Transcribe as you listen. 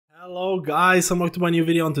Hello guys, welcome back to my new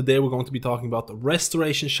video, and today we're going to be talking about the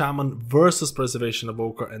Restoration Shaman versus Preservation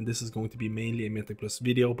Evoker, and this is going to be mainly a Mythic Plus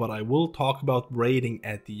video, but I will talk about raiding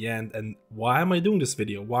at the end. And why am I doing this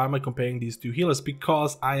video? Why am I comparing these two healers?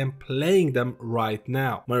 Because I am playing them right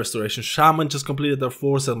now. My Restoration Shaman just completed their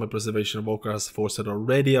 4-set, my Preservation Evoker has 4-set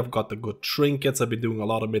already. I've got the good trinkets, I've been doing a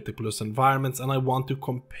lot of Mythic Plus environments, and I want to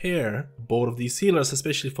compare both of these healers,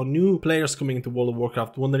 especially for new players coming into World of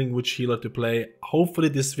Warcraft, wondering which healer to play. Hopefully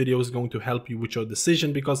this video is going to help you with your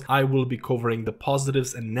decision, because I will be covering the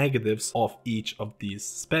positives and negatives of each of these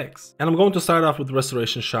specs. And I'm going to start off with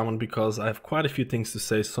Restoration Shaman because I have quite a few things to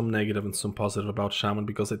say, some negative and some positive about Shaman,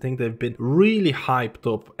 because I think they've been really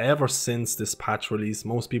hyped up ever since this patch release.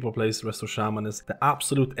 Most people place Resto Shaman as the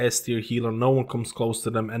absolute S tier healer, no one comes close to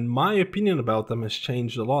them, and my opinion about them has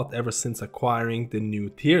changed a lot ever since acquiring the new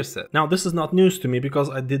tier set. Now this is not news to me because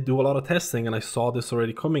I did do a lot of testing and I saw this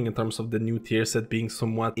already coming in terms of the new tier set being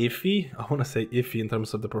somewhat iffy. I want to say iffy in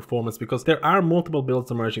terms of the performance, because there are multiple builds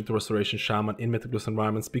emerging to Restoration Shaman in Mythic Plus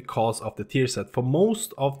environments because of the tier set. For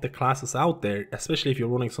most of the classes out there, especially if you're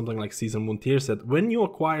running something like Season 1 tier set, when you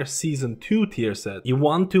acquire Season 2 tier set, you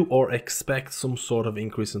want to or expect some sort of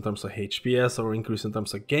increase in terms of HPS or increase in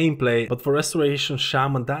terms of gameplay. But for Restoration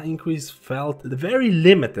Shaman, that increase felt very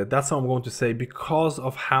limited. That's how I'm going to say, because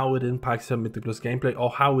of how it impacts your Mythic Plus gameplay or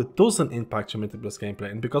how it doesn't impact your Mythic Plus gameplay.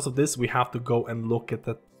 And because of this, we have to go and look at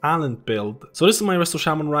the talent build. So this is my Resto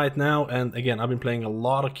Shaman right now, and again, I've been playing a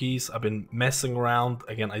lot of keys, I've been messing around.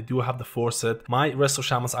 Again, I do have the 4-set. My Resto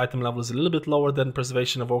Shaman's item level is a little bit lower than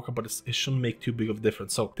Preservation Evoker, but it shouldn't make too big of a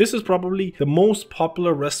difference. So this is probably the most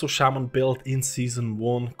popular Resto Shaman build in Season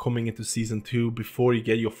 1 coming into Season 2 before you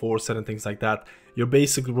get your 4-set and things like that. You're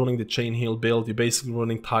basically running the Chain Heal build, you're basically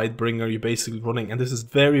running Tidebringer, you're basically running, and this is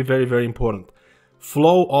very, very, very important.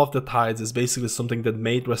 Flow of the Tides is basically something that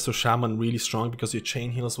made Resto Shaman really strong, because your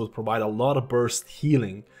chain heals will provide a lot of burst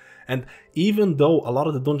healing. And even though a lot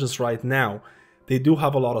of the dungeons right now, they do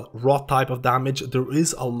have a lot of rot type of damage, there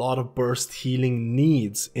is a lot of burst healing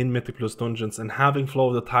needs in Mythic Plus dungeons, and having Flow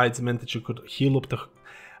of the Tides meant that you could heal up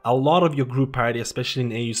a lot of your group party, especially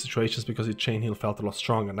in AU situations, because your chain heal felt a lot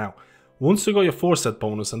stronger. Now, once you got your 4-set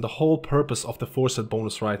bonus, and the whole purpose of the 4-set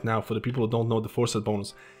bonus right now, for the people who don't know the 4-set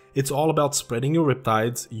bonus, it's all about spreading your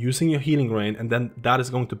Riptides, using your healing rain, and then that is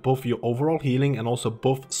going to buff your overall healing and also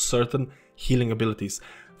buff certain healing abilities.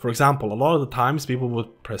 For example, a lot of the times people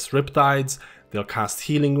would press Riptides, they'll cast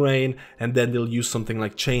healing rain, and then they'll use something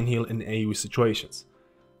like chain heal in AoE situations.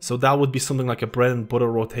 So that would be something like a bread and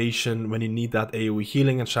butter rotation when you need that AoE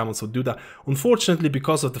healing, and Shamans would do that. Unfortunately,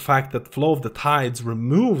 because of the fact that Flow of the Tides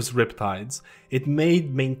removes Riptides, it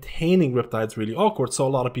made maintaining Riptides really awkward, so a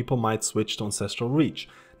lot of people might switch to Ancestral Reach.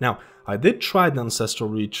 Now, I did try the Ancestral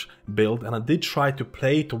Reach build, and I did try to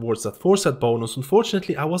play towards that 4-set bonus.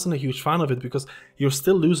 Unfortunately, I wasn't a huge fan of it, because you're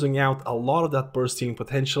still losing out a lot of that burst healing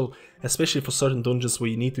potential, especially for certain dungeons where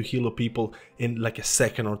you need to heal up people in like a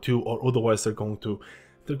second or two, or otherwise they're going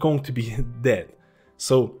to be dead.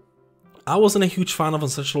 So I wasn't a huge fan of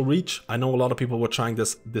Ancestral Reach. I know a lot of people were trying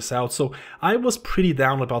this out, so I was pretty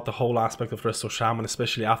down about the whole aspect of Resto Shaman,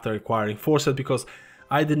 especially after acquiring 4-set, because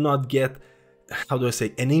I did not get, how do I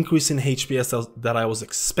say, an increase in HPS that I was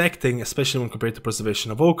expecting, especially when compared to Preservation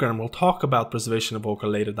Evoker, and we'll talk about Preservation Evoker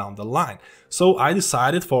later down the line. So I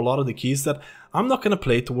decided for a lot of the keys that I'm not going to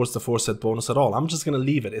play towards the 4-set bonus at all. I'm just going to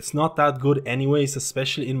leave it. It's not that good anyways,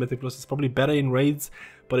 especially in Mythic Plus. It's probably better in raids,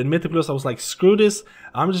 but in Mythic Plus I was like, screw this.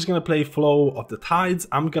 I'm just going to play Flow of the Tides.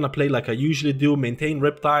 I'm going to play like I usually do, maintain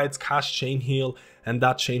Riptides, cast Chain Heal, and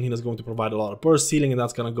that Chain Heal is going to provide a lot of burst healing, and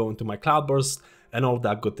that's going to go into my Cloud Burst and all of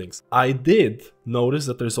that good things. I did notice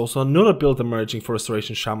that there's also another build emerging for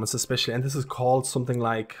Restoration Shamans especially, and this is called something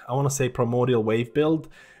like, I want to say, Primordial Wave build,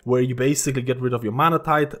 where you basically get rid of your Mana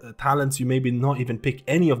Tide talents. You maybe not even pick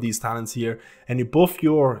any of these talents here, and you buff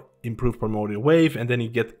your improved Primordial Wave, and then you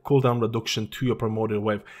get cooldown reduction to your Primordial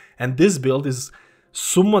Wave. And this build is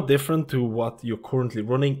somewhat different to what you're currently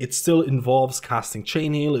running. It still involves casting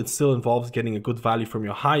Chain Heal, it still involves getting a good value from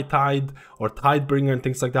your High Tide or Tidebringer and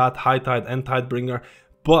things like that, High Tide and Tidebringer,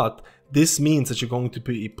 but this means that you're going to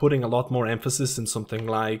be putting a lot more emphasis in something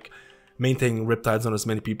like maintaining Riptides on as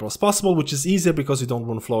many people as possible, which is easier because you don't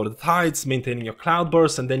run Flow of the Tides, maintaining your Cloud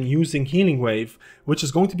Burst, and then using Healing Wave, which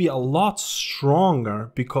is going to be a lot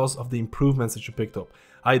stronger because of the improvements that you picked up.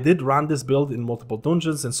 I did run this build in multiple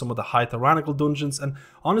dungeons and some of the high tyrannical dungeons, and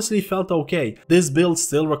honestly felt okay. This build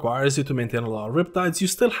still requires you to maintain a lot of Riptides. You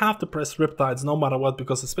still have to press Riptides no matter what,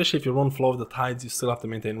 because especially if you run Flow of the Tides, you still have to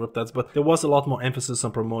maintain Riptides, but there was a lot more emphasis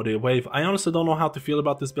on Primordial Wave. I honestly don't know how to feel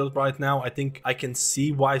about this build right now. I think I can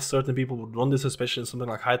see why certain people would run this, especially in something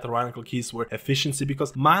like High Tyrannical Keys where efficiency,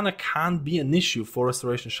 because mana can be an issue for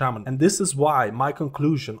Restoration Shaman. And this is why my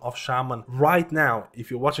conclusion of Shaman right now,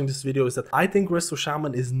 if you're watching this video, is that I think Resto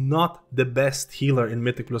Shaman is not the best healer in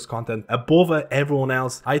Mythic Plus content above everyone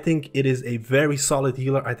else. I think it is a very solid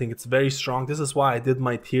healer. I think it's very strong. This is why I did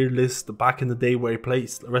my tier list back in the day where I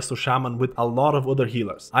placed Resto Shaman with a lot of other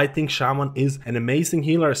healers. I think Shaman is an amazing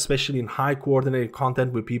healer, especially in high coordinated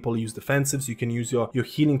content where people use defensives. You can use your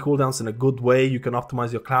healing cooldowns in a good way. You can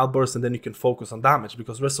optimize your cloud burst, and then you can focus on damage,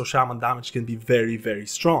 because Resto Shaman damage can be very, very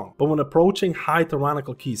strong. But when approaching high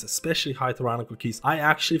tyrannical keys, especially high tyrannical keys, I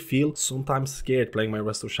actually feel sometimes scared playing my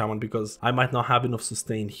Resto Shaman, because I might not have enough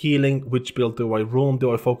sustained healing. Which build do I run?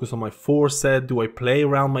 Do I focus on my 4 set? Do I play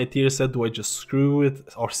around my tier set? Do I just screw it,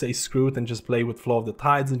 or say screw it and just play with Flow of the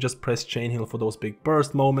Tides and just press chain heal for those big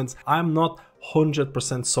burst moments? I'm not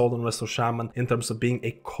 100% sold on Resto Shaman in terms of being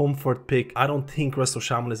a comfort pick. I don't think Resto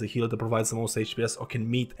Shaman is a healer that provides the most HPS or can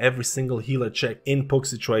meet every single healer check in puck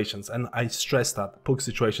situations. And I stress that, puck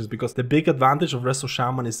situations, because the big advantage of Resto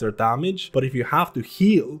Shaman is their damage. But if you have to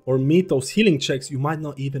heal or meet those healing checks, you might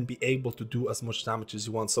not even be able to do as much damage as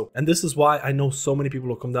you want. So, and this is why I know so many people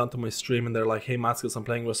will come down to my stream and they're like, hey MadSkillz, I'm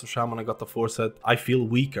playing Resto Shaman, I got the 4 set, I feel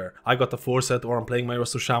weaker. I got the 4 set, or I'm playing my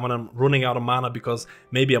Resto Shaman, I'm running out of mana because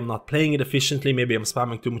maybe I'm not playing it efficiently. Maybe I'm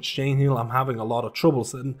spamming too much chain heal, I'm having a lot of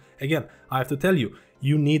troubles. And again, I have to tell you,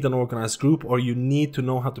 you need an organized group, or you need to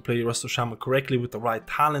know how to play your Resto Shaman correctly with the right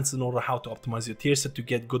talents in order how to optimize your tier set to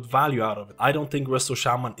get good value out of it. I don't think Resto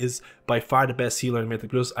Shaman is by far the best healer in Mythic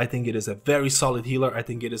Plus. I think it is a very solid healer. I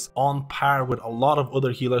think it is on par with a lot of other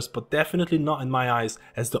healers, but definitely not in my eyes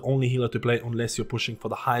as the only healer to play unless you're pushing for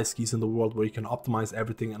the highest keys in the world where you can optimize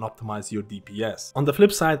everything and optimize your DPS. On the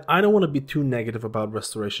flip side, I don't want to be too negative about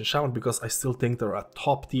Restoration Shaman, because I still think they're a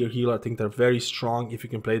top tier healer. I think they're very strong if you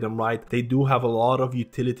can play them right. They do have a lot of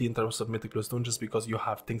utility in terms of Mythic Plus dungeons, because you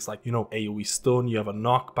have things like, you know, AoE stun, you have a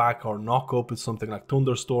knockback or knock up with something like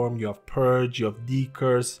Thunderstorm, you have Purge, you have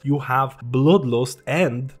Decurse, you have Bloodlust,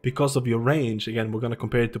 and because of your range, again, we're going to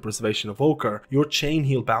compare it to Preservation Evoker, your chain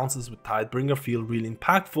heal bounces with Tidebringer feel really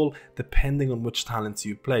impactful depending on which talents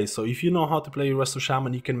you play. So if you know how to play your Resto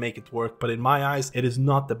Shaman, you can make it work, but in my eyes, it is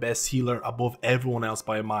not the best healer above everyone else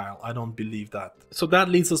by a mile. I don't believe that. So that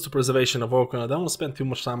leads us to Preservation Evoker. I don't want to spend too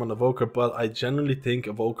much time on Evoker, but I generally think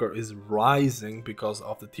Evoker is rising because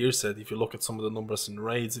of the tier set. If you look at some of the numbers in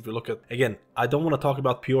raids, if you look at, again, I don't want to talk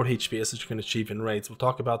about pure HPS that you can achieve in raids. We'll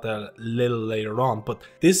talk about that a little later on, but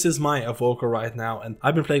this is my Evoker right now, and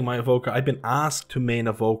I've been playing my Evoker. I've been asked to main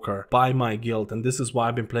Evoker by my guild, and this is why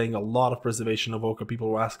I've been playing a lot of Preservation Evoker. People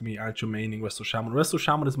were asking me, aren't you maining Resto Shaman? Resto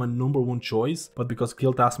Shaman is my #1 choice, but because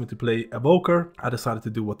guild asked me to play Evoker, I decided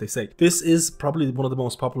to do what they say. This is probably one of the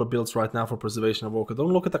most popular builds right now for Preservation Evoker.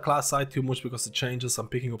 Don't look at the class side too much because it changes. I'm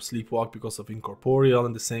picking up Sleepwalk because of Incorporeal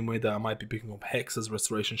in the same way that I might be picking up Hex as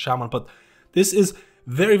Restoration Shaman, but this is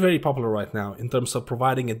very, very popular right now in terms of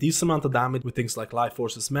providing a decent amount of damage with things like Life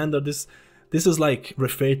Forces Mender. This is like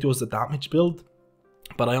referred to as the damage build,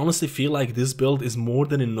 but I honestly feel like this build is more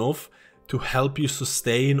than enough to help you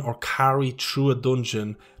sustain or carry through a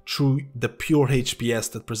dungeon through the pure HPS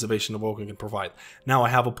that Preservation Evoker can provide. Now I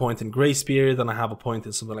have a point in Grace Period and I have a point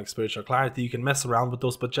in something like Spiritual Clarity. You can mess around with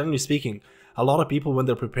those, but generally speaking, a lot of people, when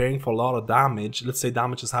they're preparing for a lot of damage, let's say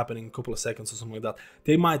damage is happening in a couple of seconds or something like that,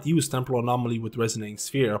 they might use Temporal Anomaly with Resonating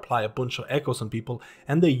Sphere, apply a bunch of echoes on people,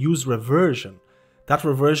 and they use Reversion. That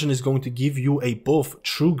Reversion is going to give you a buff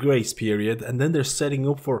through Grace Period, and then they're setting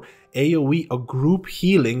up for AoE or group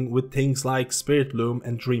healing with things like Spirit Bloom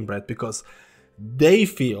and Dream Breath, because they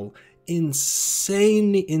feel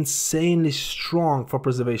insanely strong for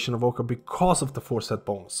Preservation Evoker because of the 4-set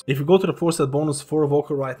bonus. If you go to the 4-set bonus for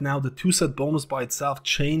Evoker right now, the 2-set bonus by itself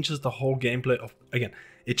changes the whole gameplay of, again,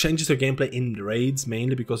 it changes your gameplay in raids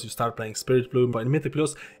mainly because you start playing Spirit Bloom, but in Mythic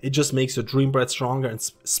Plus, it just makes your Dream Breath stronger and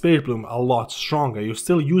Spirit Bloom a lot stronger. You're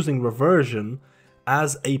still using Reversion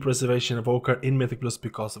as a Preservation Evoker in Mythic Plus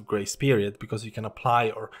because of Grace Period, because you can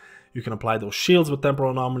apply those shields with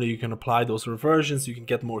Temporal Anomaly, you can apply those reversions, you can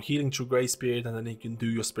get more healing through Grace Period, and then you can do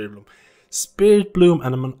your Spirit Bloom. Spirit Bloom,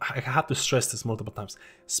 and I have to stress this multiple times,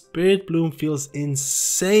 Spirit Bloom feels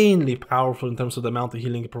insanely powerful in terms of the amount of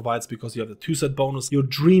healing it provides because you have the 2-set bonus. Your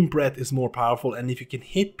Dream Breath is more powerful, and if you can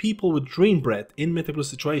hit people with Dream Breath in Mythic Plus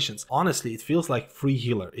situations, honestly, it feels like free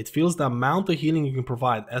healer. It feels the amount of healing you can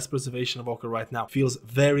provide as Preservation Evoker right now feels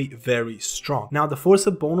very, very strong. Now, the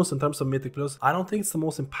 4-set bonus in terms of Mythic Plus, I don't think it's the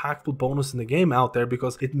most impactful bonus in the game out there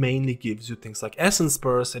because it mainly gives you things like Essence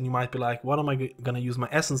Burst, and you might be like, what am I gonna use my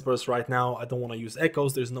Essence Burst right now? I don't want to use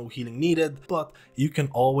Echoes, there's no healing needed, but you can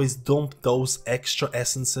always dump those extra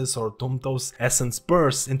essences or dump those essence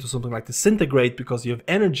bursts into something like Disintegrate because you have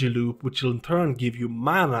Energy Loop, which will in turn give you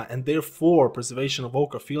mana, and therefore Preservation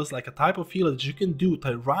Evoker feels like a type of healer that you can do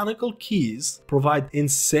tyrannical keys, provide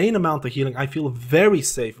insane amount of healing. I feel very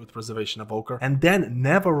safe with Preservation Evoker, and then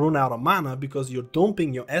never run out of mana because you're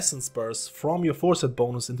dumping your essence bursts from your 4-set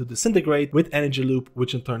bonus into Disintegrate with Energy Loop,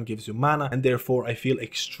 which in turn gives you mana, and therefore I feel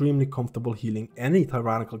extremely comfortable healing any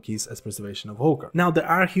tyrannical keys as Preservation Evoker. Now, there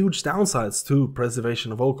are huge downsides to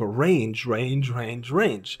Preservation Evoker: range.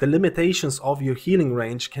 The limitations of your healing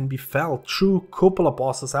range can be felt through a couple of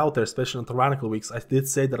bosses out there, especially on tyrannical weeks. I did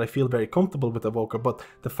say that I feel very comfortable with Evoker, but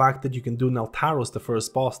the fact that you can do Neltaros, the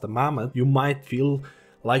first boss, the Mammoth, you might feel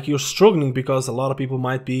like you're struggling because a lot of people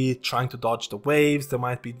might be trying to dodge the waves, they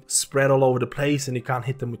might be spread all over the place and you can't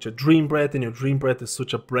hit them with your Dream Breath, and your Dream Breath is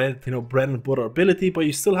such a bread and butter ability, but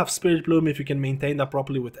you still have Spirit Bloom if you can maintain that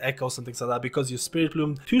properly with Echoes and things like that, because your Spirit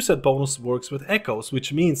Bloom 2-set bonus works with Echoes,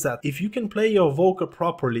 which means that if you can play your Evoker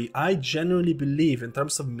properly, I genuinely believe in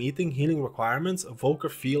terms of meeting healing requirements, Evoker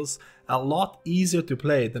feels a lot easier to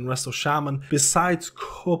play than Resto Shaman, besides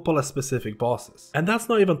couple of specific bosses. And that's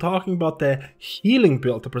not even talking about the healing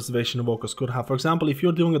build the Preservation Evokers could have. For example, if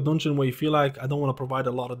you're doing a dungeon where you feel like I don't want to provide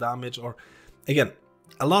a lot of damage, or again,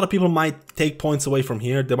 a lot of people might take points away from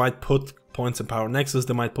here. They might put points in Power Nexus,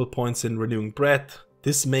 they might put points in Renewing Breath.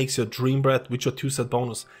 This makes your Dream Breath with your 2-set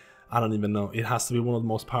bonus, I don't even know, it has to be one of the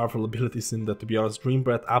most powerful abilities in that, to be honest. Dream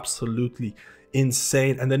Breath, absolutely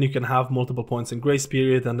insane. And then you can have multiple points in Grace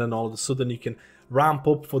Period, and then all of a sudden you can ramp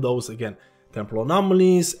up for those again. Temporal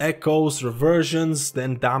Anomalies, Echoes, Reversions,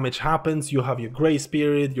 then damage happens, you have your Grace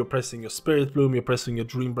Period, you're pressing your Spirit Bloom, you're pressing your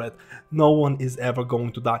Dream Breath. No one is ever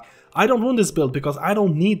going to die. I don't run this build because I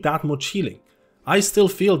don't need that much healing. I still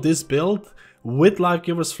feel this build with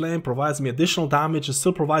Lifegiver's Flame provides me additional damage and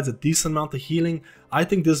still provides a decent amount of healing. I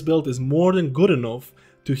think this build is more than good enough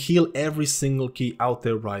to heal every single key out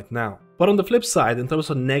there right now. But on the flip side, in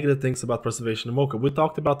terms of negative things about Preservation Evoker, we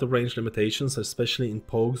talked about the range limitations, especially in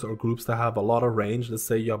pogues or groups that have a lot of range. Let's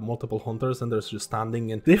say you have multiple hunters and there's just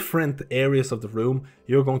standing in different areas of the room,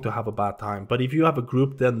 you're going to have a bad time. But if you have a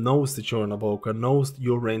group that knows that you're an Evoker, knows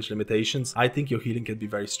your range limitations, I think your healing can be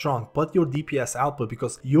very strong. But your DPS output,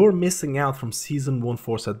 because you're missing out from Season 1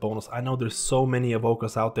 4-set bonus. I know there's so many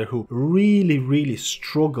Evokers out there who really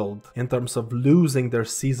struggled in terms of losing their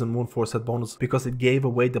Season 1 4-set bonus because it gave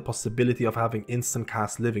away the possibility of having instant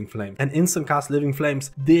cast Living Flame. And instant cast Living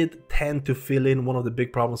Flames did tend to fill in one of the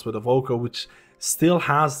big problems with Evoker, which still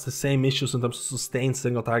has the same issues in terms of sustained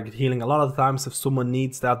single target healing. A lot of the times if someone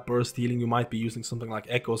needs that burst healing, you might be using something like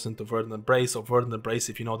Echoes into Verdant Embrace, or Verdant Embrace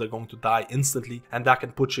if you know they're going to die instantly, and that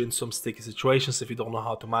can put you in some sticky situations if you don't know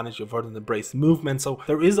how to manage your Verdant Embrace movement. So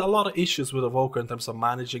there is a lot of issues with Evoker in terms of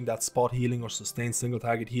managing that spot healing or sustained single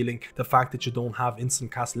target healing, the fact that you don't have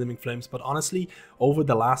instant cast Living Flames. But honestly, over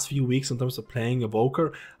the last few weeks in terms of playing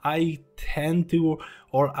Evoker, I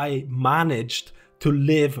managed to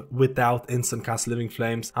live without instant cast Living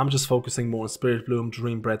Flames. I'm just focusing more on Spirit Bloom,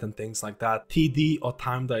 Dream Breath and things like that. TD or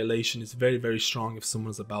Time Dilation is very strong if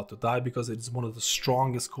someone's about to die, because it is one of the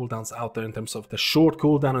strongest cooldowns out there in terms of the short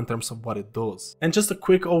cooldown, in terms of what it does. And just a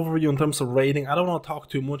quick overview in terms of rating. I don't want to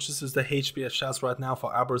talk too much. This is the HPS chats right now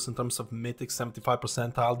for Aberrus in terms of Mythic 75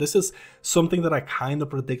 percentile. This is something that I kind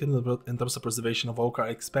of predicted in terms of Preservation Evoker. I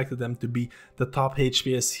expected them to be the top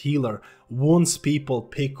HPS healer once people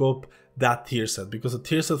pick up that tier set, because the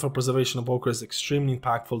tier set for Preservation Evoker is extremely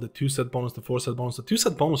impactful. The 2-set bonus, the 4-set bonus, the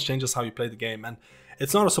 2-set bonus changes how you play the game, and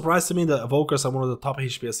it's not a surprise to me that Evokers are one of the top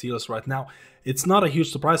HPS healers right now. It's not a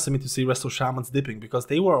huge surprise to me to see Resto Shamans dipping, because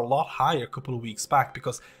they were a lot higher a couple of weeks back,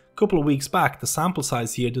 because a couple of weeks back the sample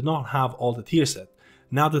size here did not have all the tier set.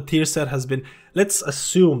 Now the tier set has been, let's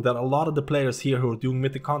assume that a lot of the players here who are doing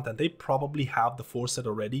mythic content, they probably have the 4-set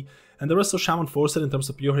already, and the Resto Shaman 4-set in terms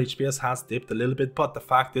of pure HPS has dipped a little bit, but the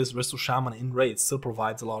fact is Resto Shaman in raids still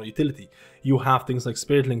provides a lot of utility. You have things like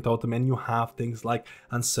Spirit Link Totem, and you have things like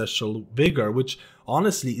Ancestral Vigor, which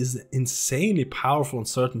honestly is insanely powerful in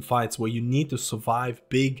certain fights where you need to survive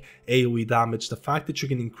big AoE damage. The fact that you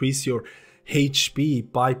can increase your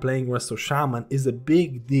HP by playing Resto Shaman is a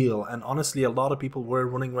big deal, and honestly a lot of people were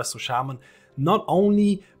running Resto Shaman not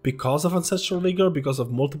only because of Ancestral Vigor, because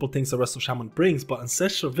of multiple things that Resto Shaman brings, but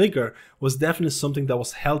Ancestral Vigor was definitely something that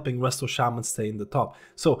was helping Resto Shaman stay in the top.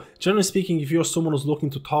 So generally speaking, if you're someone who's looking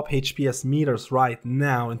to top HPS meters right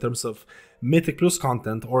now in terms of Mythic Plus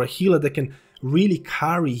content, or a healer that can really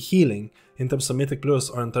carry healing in terms of Mythic Plus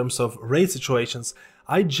or in terms of raid situations,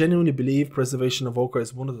 I genuinely believe Preservation Evoker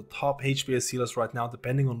is one of the top HPS healers right now,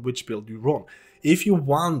 depending on which build you run. If you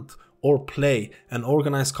want or play an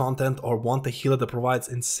organized content or want a healer that provides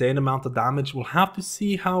insane amount of damage, we'll have to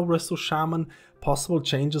see how Resto Shaman possible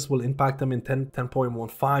changes will impact them in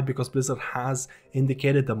 10.15, because Blizzard has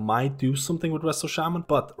indicated they might do something with Resto Shaman.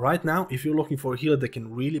 But right now, if you're looking for a healer that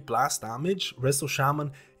can really blast damage, Resto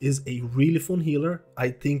Shaman is a really fun healer. I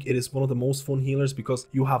think it is one of the most fun healers because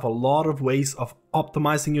you have a lot of ways of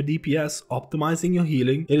optimizing your DPS, optimizing your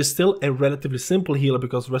healing. It is still a relatively simple healer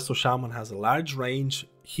because Resto Shaman has a large range,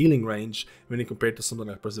 healing range, when you compare it to something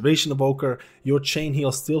like Preservation Evoker. Your chain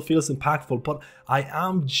heal still feels impactful, but I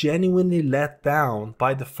am genuinely let down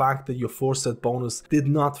by the fact that your 4-set bonus did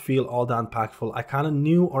not feel all that impactful. I kind of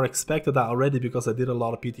knew or expected that already because I did a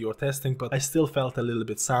lot of PTO testing, but I still felt a little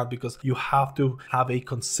bit sad because you have to have a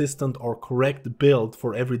consistent or correct build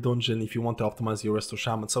for every dungeon if you want to optimize your Resto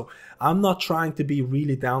Shaman. So I'm not trying to be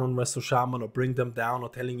really down on Resto Shaman or bring them down or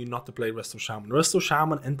telling you not to play Resto Shaman. Resto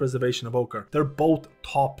Shaman and Preservation Evoker, they're both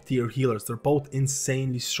top tier healers. They're both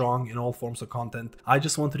insanely strong in all forms of content. I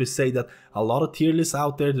just wanted to say that a lot of tier lists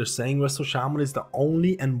out there, they're saying Resto Shaman is the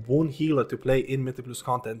only and one healer to play in Mythic Plus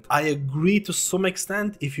content. I agree to some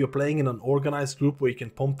extent if you're playing in an organized group where you can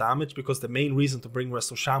pump damage, because the main reason to bring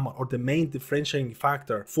Resto Shaman, or the main differentiating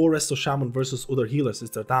factor for Resto Shaman versus other healers, is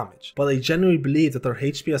their damage. But I genuinely believe that their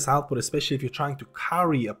HPS output, especially if you're trying to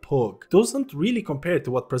carry a pug, doesn't really compare to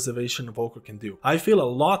what Preservation Evoker can do. I feel a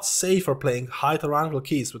lot safer playing high tyrannical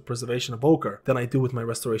keys with Preservation Evoker than I do with my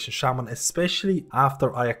Restoration Shaman, especially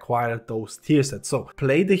after I acquired those tier sets. So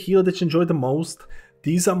play the healer that you enjoy the most.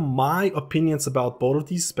 These are my opinions about both of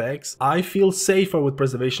these specs. I feel safer with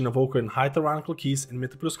Preservation Evoker in high tyrannical keys in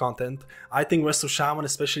Mythic Plus content. I think Resto Shaman,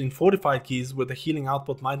 especially in fortified keys where the healing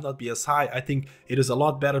output might not be as high, I think it is a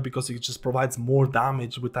lot better because it just provides more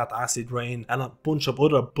damage with that acid rain and a bunch of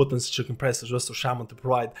other buttons that you can press as Resto Shaman to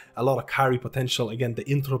provide a lot of carry potential. Again, the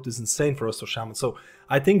interrupt is insane for Resto Shaman. So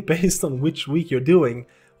I think based on which week you're doing,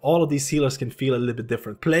 all of these healers can feel a little bit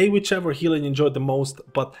different. Play whichever healer you enjoyed the most,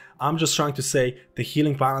 but I'm just trying to say the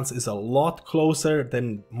healing balance is a lot closer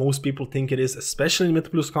than most people think it is, especially in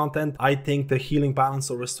Mythic Plus content. I think the healing balance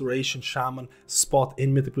or Restoration Shaman spot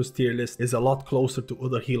in Mythic Plus tier list is a lot closer to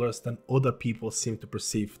other healers than other people seem to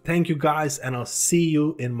perceive. Thank you guys, and I'll see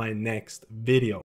you in my next video.